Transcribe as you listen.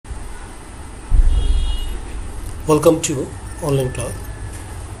Welcome to online class.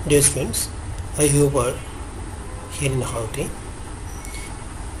 Dear friends, I hope you are here in healthy.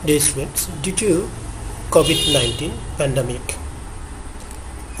 Dear friends, due to COVID-19 pandemic,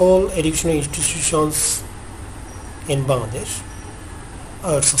 all educational institutions in Bangladesh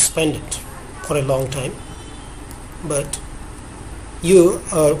are suspended for a long time, but you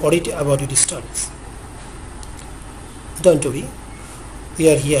are worried about your studies. Don't worry, we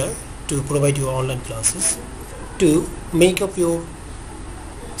are here to provide you online classes to make up your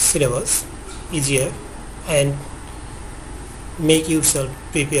syllabus easier and make yourself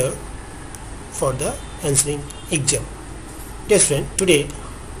prepare for the answering exam. Dear friend, today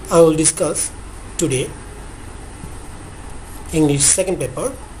I will discuss English second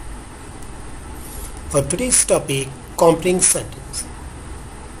paper. For today's topic, completing sentence.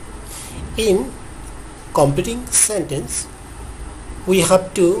 In completing sentence, we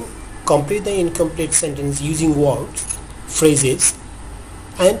have to complete the incomplete sentence using words, phrases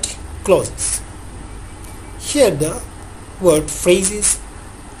and clauses. Here the word phrases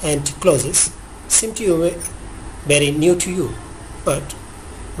and clauses seem to be very new to you, but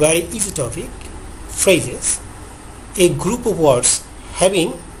very easy topic. Phrases, a group of words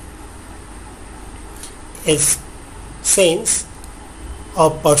having a sense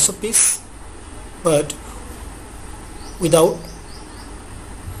of purpose but without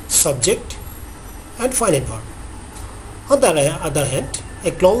subject and final verb. On the other hand,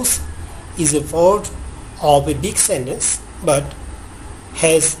 a clause is a word of a big sentence but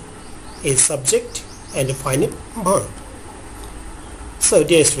has a subject and a final verb. So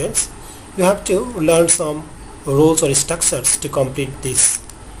dear students, you have to learn some rules or structures to complete these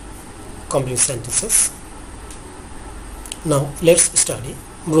complete sentences. Now let's study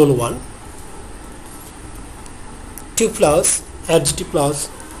rule 1. 2 plus adjective plus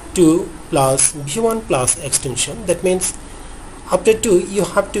 2 plus V1 plus extension. That means after 2 you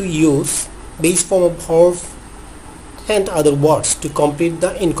have to use base form of verb and other words to complete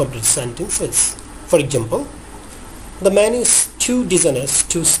the incomplete sentences. For example, the man is too dishonest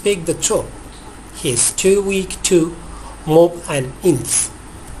to speak the truth. He is too weak to move an inch.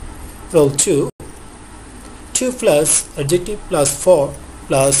 Rule 2. 2 plus adjective plus 4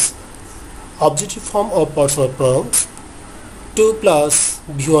 plus objective form of personal pronouns. 2 plus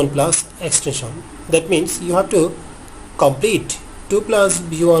V1 plus extension. That means you have to complete 2 plus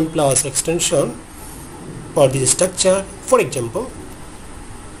V1 plus extension for this structure. For example,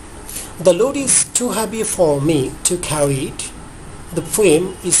 the load is too heavy for me to carry it. The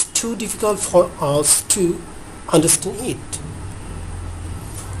poem is too difficult for us to understand it.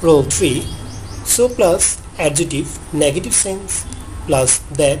 Rule 3. So plus adjective negative sense plus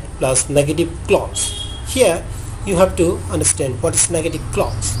that plus negative clause. Here you have to understand what is negative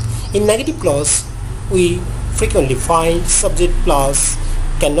clause. In negative clause, we frequently find subject plus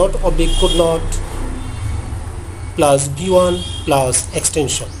cannot oblique could not plus V1 plus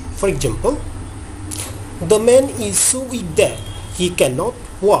extension. For example, the man is so weak that he cannot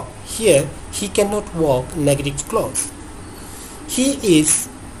walk. Here he cannot walk, negative clause. He is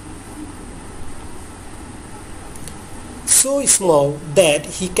so small that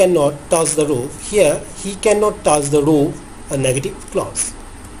he cannot touch the roof. Here he cannot touch the roof, a negative clause.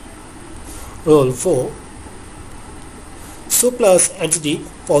 Rule 4. So plus adjective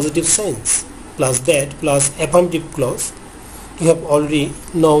positive sense plus that plus affirmative clause. You have already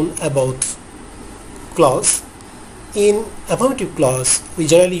known about clause. In affirmative clause, we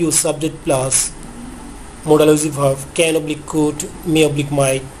generally use subject plus modal verb can oblique could, may oblique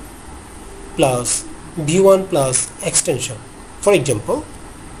might plus V1 plus extension. For example,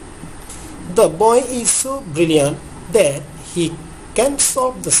 the boy is so brilliant that he can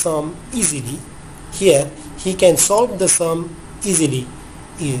solve the sum easily. Here he can solve the sum easily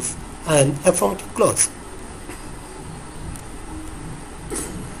is an affirmative clause.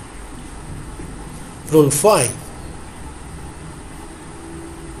 Rule 5.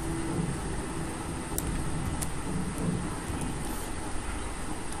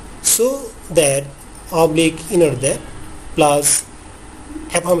 So that oblique inner that plus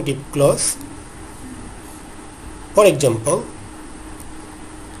affirmative clause. For example,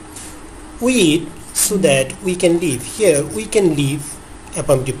 we eat so that we can live. Here we can live,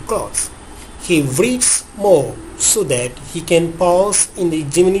 affirmative clause. He reads more so that he can pass in the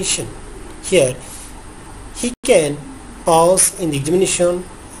examination. Here he can pass in the examination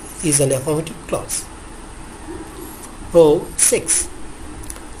is an affirmative clause. Rule 6.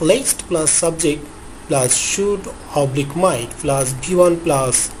 Last plus subject plus should oblique might plus V1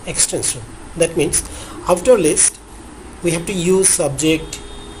 plus extension. That means after list we have to use subject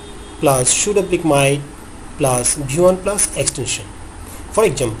plus should oblique might plus V1 plus extension. For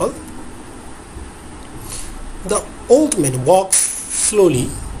example, the old man walks slowly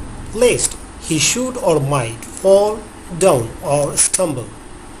lest he should or might fall down or stumble.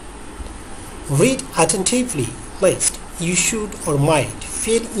 Read attentively lest you should or might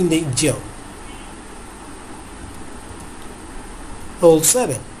fail in the exam. Rule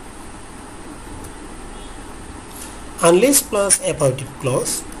 7. Unless plus affirmative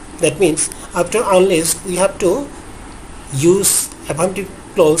clause. That means after unless we have to use affirmative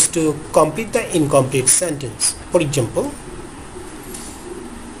clause to complete the incomplete sentence. For example,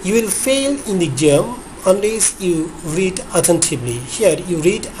 you will fail in the exam unless you read attentively. Here you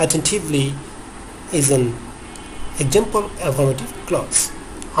read attentively is an example affirmative clause.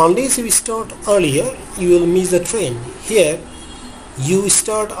 Unless you start earlier, you will miss the train. Here you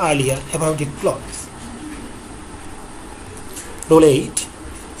start earlier, affirmative clause. Rule 8.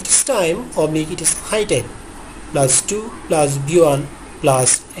 It is time oblique it is high time plus 2 plus V1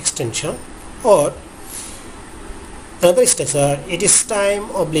 plus extension, or another structure, it is time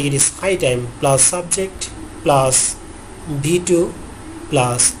oblique it is high time plus subject plus V2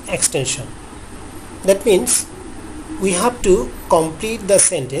 plus extension. That means we have to complete the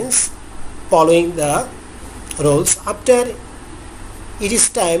sentence following the rules. After it is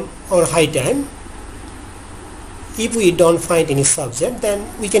time or high time, if we don't find any subject, then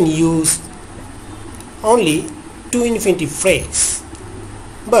we can use only to infinitive phrase.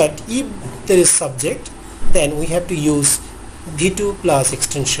 But if there is subject, then we have to use V2 plus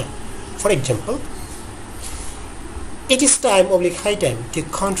extension. For example, it is time oblique high time to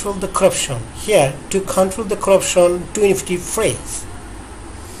control the corruption. Here, to control the corruption, to infinitive phrase.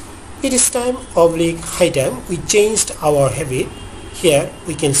 It is time oblique high time, we changed our habit. Here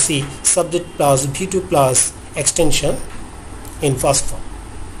we can see subject plus V2 plus extension in first form.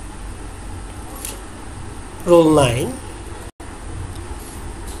 Rule 9.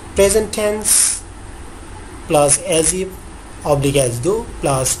 Present tense plus as if oblique as though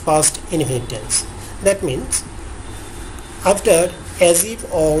plus past indefinite tense. That means after as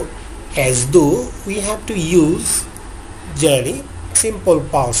if or as though we have to use generally simple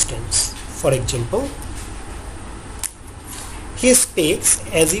past tense. For example, he speaks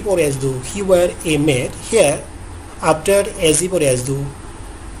as if or as though he were a maid. Here, after as if or as though,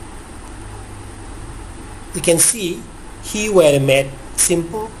 we can see he were a maid,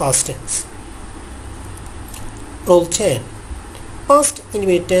 simple past tense. Rule 10. Past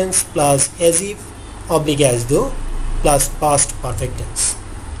indefinite tense plus as if oblique as though plus past perfect tense.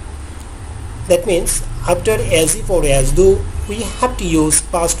 That means after as if or as though we have to use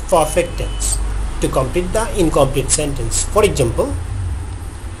past perfect tense to complete the incomplete sentence. For example,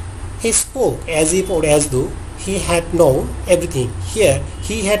 he spoke as if or as though he had known everything. Here,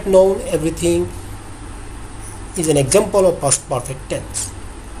 he had known everything is an example of past perfect tense.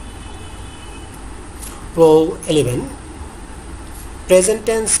 Rule 11. Present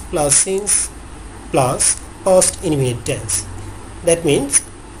tense plus since plus past indefinite tense. That means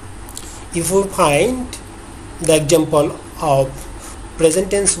if we find the example of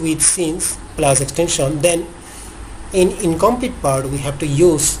present tense with since plus extension, then in incomplete part we have to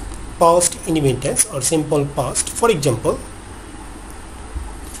use past indefinite tense or simple past. For example,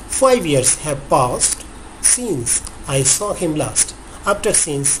 5 years have passed since I saw him last. After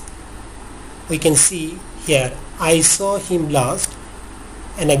since, we can see here I saw him last,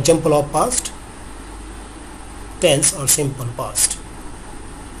 an example of past tense or simple past.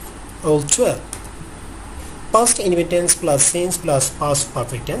 Rule 12. Past indefinite tense plus since plus past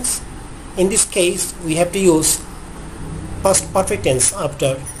perfect tense. In this case, we have to use past perfect tense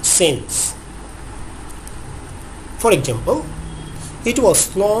after since. For example, it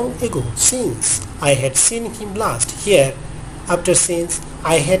was long ago since I had seen him last. Here, after since,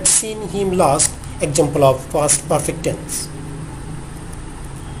 I had seen him last, example of past perfect tense.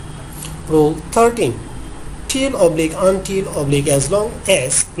 Rule 13. Till oblique until oblique as long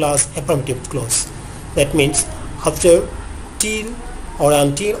as plus affirmative clause. That means after till or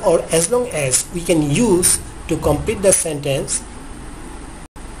until or as long as we can use to complete the sentence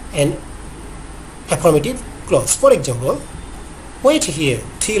an affirmative clause. For example, wait here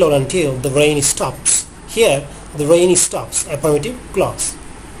till or until the rain stops. Here the rain stops, affirmative clause.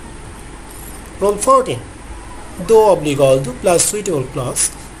 Rule 14. Though oblique although plus suitable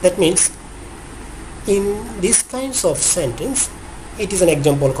clause. That means in these kinds of sentence it is an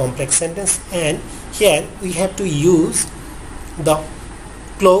example complex sentence, and here we have to use the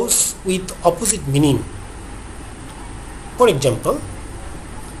clause with opposite meaning. For example,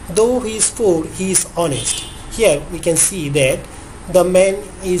 though he is poor, he is honest. Here we can see that the man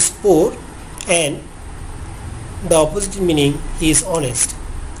is poor and the opposite meaning is honest.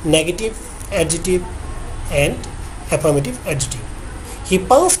 Negative adjective and affirmative adjective. He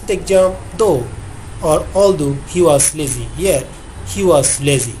passed the exam though or although he was lazy. Here he was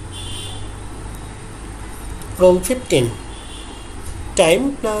lazy. Rule 15.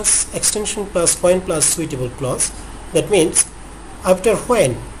 Time plus extension plus when plus suitable clause. That means after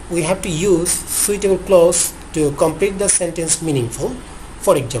when we have to use suitable clause to complete the sentence meaningful.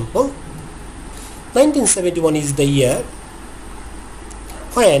 For example, 1971 is the year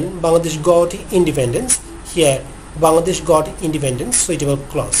when Bangladesh got independence. Here Bangladesh got independence, suitable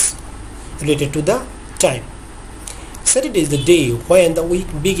clause related to the time. Saturday is the day when the week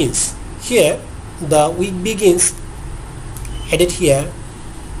begins. Here the week begins added here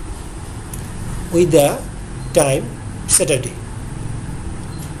with the time Saturday.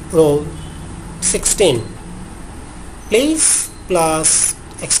 Rule 16. Place plus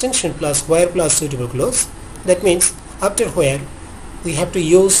extension plus where plus suitable clause. That means after where we have to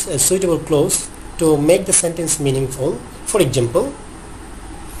use a suitable clause to make the sentence meaningful. For example,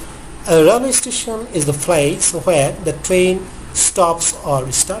 a railway station is the place where the train stops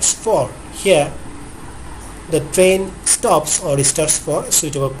or starts for. Here the train stops or starts for a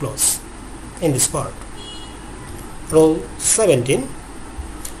suitable clause in this part. Rule 17.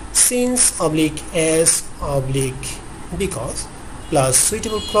 Since oblique as oblique because plus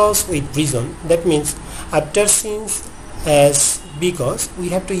suitable clause with reason. That means after since as because we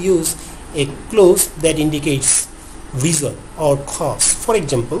have to use a clause that indicates reason or cause. For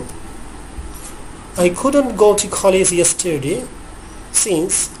example, I couldn't go to college yesterday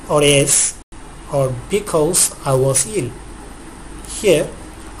since or as or because I was ill. Here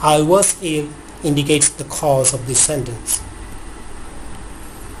I was ill indicates the cause of this sentence.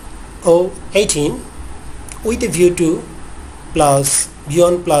 18. With a view to plus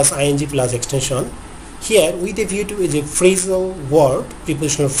beyond plus ing plus extension. Here with a view to is a phrasal word,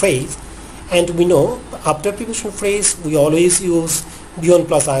 prepositional phrase, and we know after prepositional phrase we always use beyond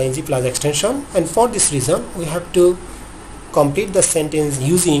plus ing plus extension, and for this reason we have to complete the sentence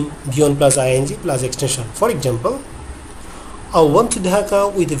using beyond plus ing plus extension. For example, I went to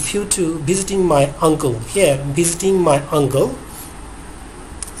Dhaka with a view to visiting my uncle. Here visiting my uncle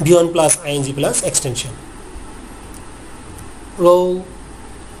beyond plus ing plus extension. Rule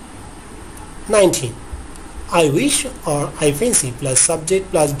 19. I wish or I fancy plus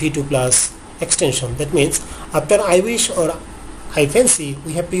subject plus V2 plus extension. That means after I wish or I fancy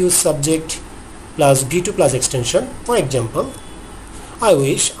we have to use subject plus V2 plus extension. For example, I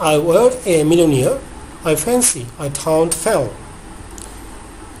wish I were a millionaire. I fancy I thought fell.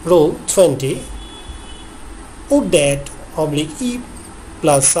 Rule 20. Would that oblique if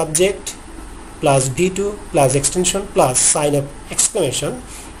plus subject plus V2 plus extension plus sign of exclamation.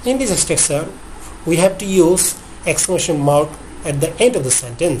 In this structure we have to use exclamation mark at the end of the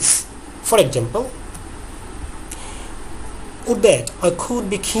sentence. For example, would that I could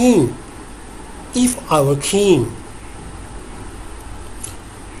be king if I were king.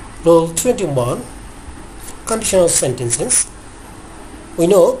 Rule 21. Conditional sentences. We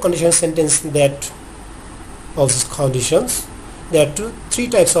know conditional sentence that possess conditions. There are three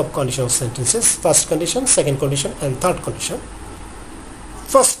types of conditional sentences: first condition, second condition, and third condition.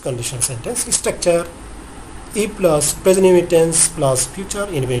 First conditional sentence structure: if plus present indefinite tense plus future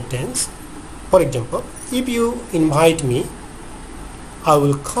indefinite tense. For example, if you invite me, I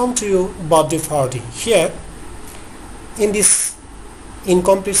will come to your birthday party. Here in this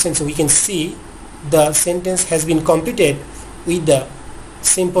incomplete sentence we can see the sentence has been completed with the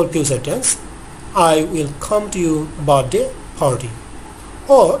simple future tense: I will come to your birthday party.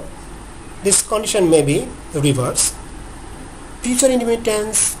 Or this condition may be reverse: future indefinite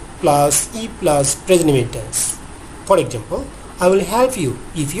tense plus e plus present indefinite tense. For example, I will help you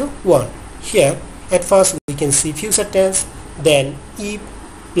if you want. Here at first we can see future tense, then e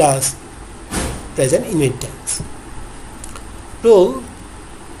plus present indefinite tense. Rule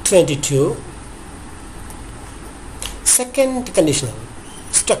 22. Second conditional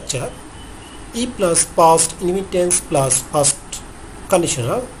structure: e plus past indefinite tense plus past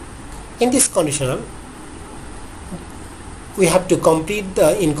conditional. In this conditional we have to complete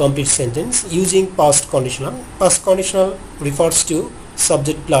the incomplete sentence using past conditional. Past conditional refers to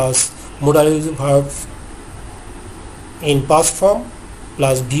subject plus modal verb in past form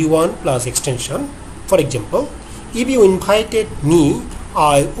plus V1 plus extension. For example, if you invited me,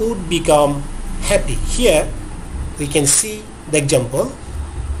 I would become happy. Here we can see the example: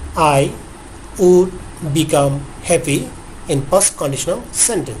 I would become happy in past conditional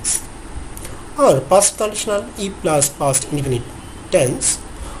sentence. Or past conditional e plus past indefinite tense: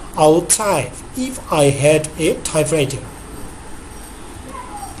 I would type if I had a typewriter.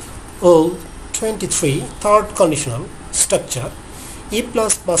 Rule 23, third conditional structure. If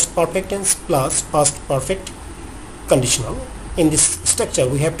plus past perfect tense plus past perfect conditional. In this structure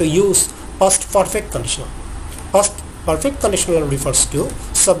we have to use past perfect conditional. Past perfect conditional refers to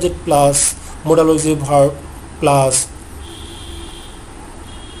subject plus modal auxiliary verb plus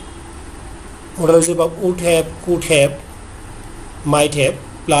modal auxiliary verb would have, could have, might have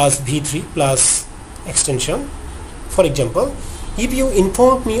plus V3 plus extension. For example, if you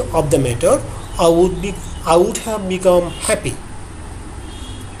informed me of the matter, I would have become happy.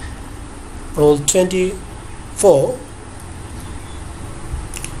 Rule 24,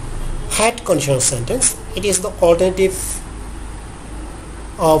 had conditional sentence. It is the alternative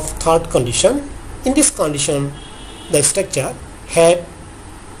of third condition. In this condition, the structure had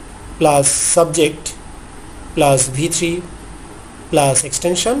plus subject plus V3 plus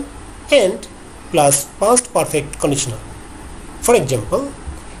extension and plus past perfect conditional. For example,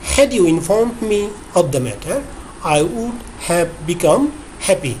 had you informed me of the matter, I would have become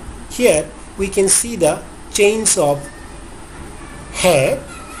happy. Here we can see the change of had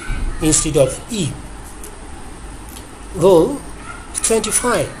instead of e. Rule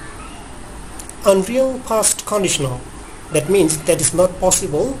 25, unreal past conditional. That means that is not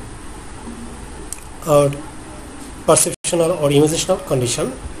possible or perceptual or imaginational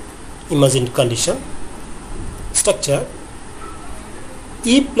condition, imagined condition. Structure: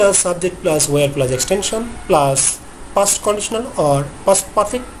 if plus subject plus where plus extension plus past conditional or past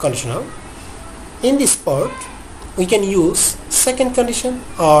perfect conditional. In this part we can use second condition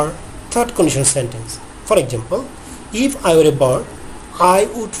or third condition sentence. For example, if I were a bird, I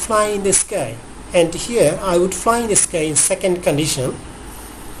would fly in the sky, and here I would fly in the sky in second condition.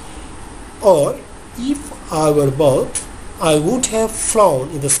 Or if I were a bird, I would have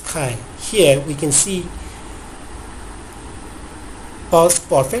flown in the sky. Here we can see past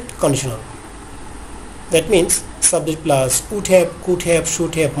perfect conditional. That means subject plus would have, could have,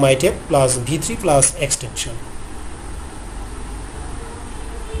 should have, might have plus V3 plus extension.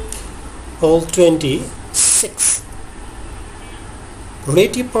 Rule 26,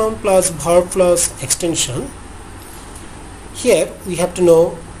 relative pronoun plus verb plus extension. Here we have to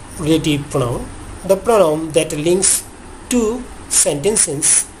know relative pronoun, the pronoun that links two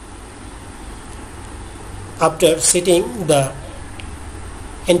sentences after setting the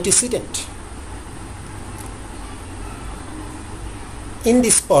antecedent. In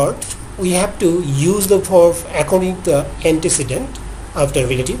this part we have to use the verb according to the antecedent after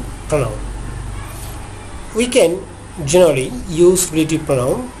relative pronoun. We can generally use relative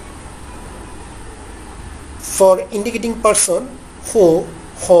pronoun for indicating person, who,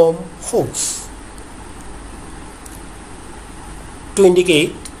 whom, whose, to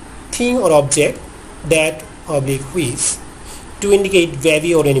indicate thing or object, that oblique which, to indicate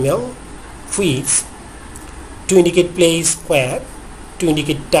baby or animal, which, to indicate place, where, to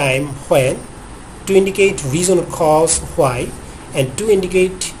indicate time, when, to indicate reason or cause, why, and to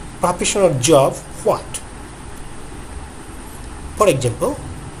indicate profession or job, what. For example,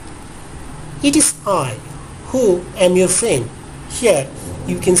 it is I who am your friend. Here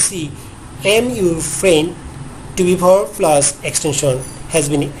you can see am your friend to be verb plus extension has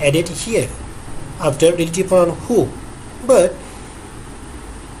been added here after relative pronoun who. But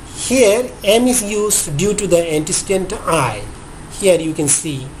here am is used due to the antecedent I. Here you can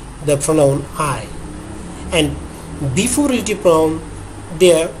see the pronoun I, and before relative pronoun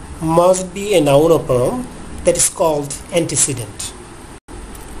there must be a noun or pronoun that is called antecedent.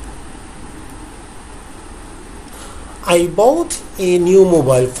 I bought a new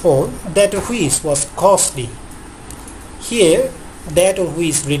mobile phone that which was costly. Here that or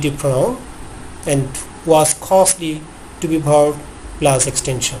which relative pronoun and was costly to be verb plus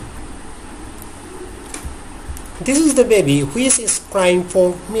extension. This is the baby which is crying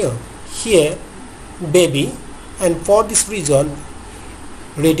for milk. Here baby, and for this reason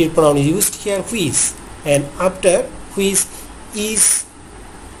relative pronoun is used here which, and after which is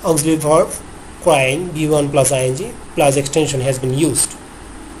auxiliary verb crying v1 plus ing plus extension has been used,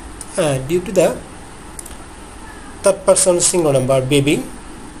 and due to the third person singular number baby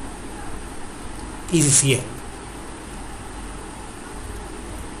is here.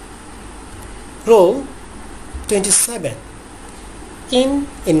 Rule 27. In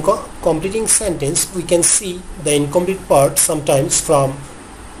completing sentence we can see the incomplete part sometimes from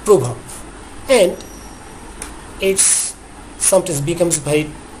proverb, and it's sometimes becomes very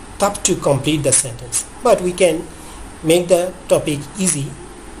tough to complete the sentence, but we can make the topic easy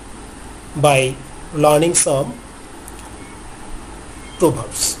by learning some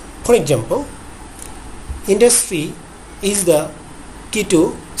proverbs. For example, industry is the key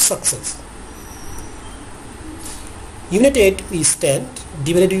to success. United we stand,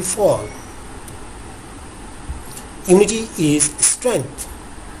 divided we fall. Unity is strength.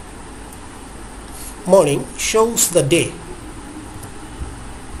 Morning shows the day.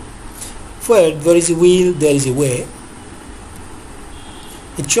 Where there is a will, there is a way.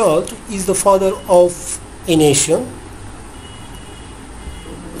 A child is the father of a nation.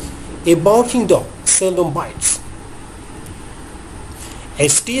 A barking dog seldom bites. A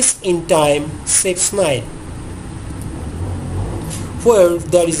stitch in time saves 9. Where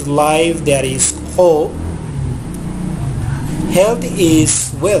there is life, there is hope. Health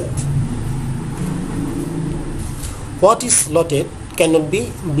is wealth. What is lotted cannot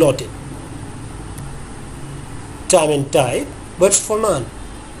be blotted. Time and tide, but for none.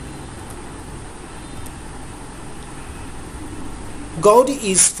 God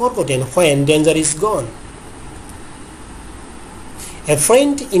is forgotten when danger is gone. A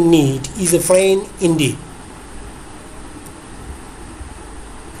friend in need is a friend indeed.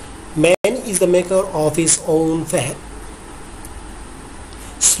 Man is the maker of his own fate.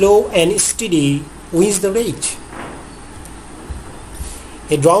 Slow and steady wins the race.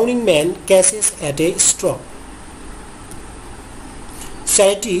 A drowning man catches at a straw.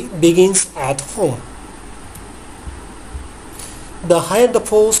 Charity begins at home. The higher the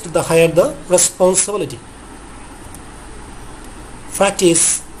post, the higher the responsibility.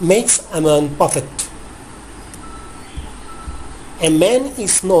 Practice makes a man perfect. A man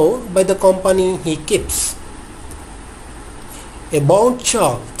is known by the company he keeps. A born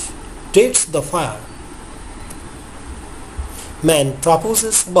child dreads the fire. Man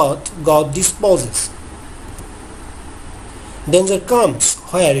proposes, but God disposes. Danger comes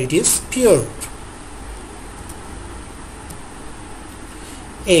where it is pure.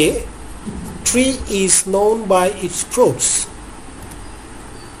 A tree is known by its fruits.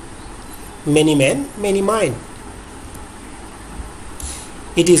 Many men, many mind.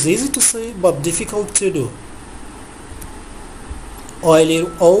 It is easy to say but difficult to do. Oil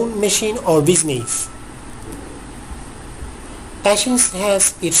your own machine or business. Patience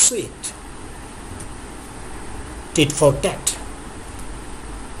has its sweet. Tit for tat.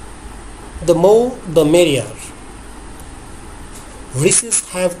 The more the merrier. Riches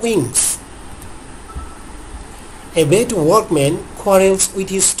have wings. A bad workman quarrels with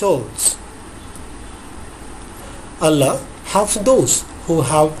his tools. Allah helps those who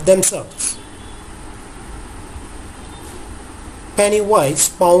help themselves. Penny wise,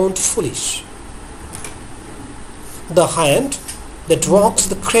 pound foolish. The hand that rocks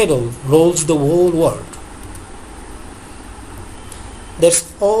the cradle rolls the whole world.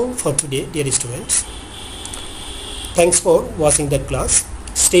 That's all for today, dear students. Thanks for watching that class.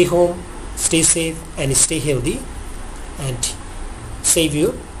 Stay home, stay safe and stay healthy, and save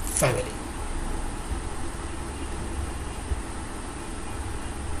your family.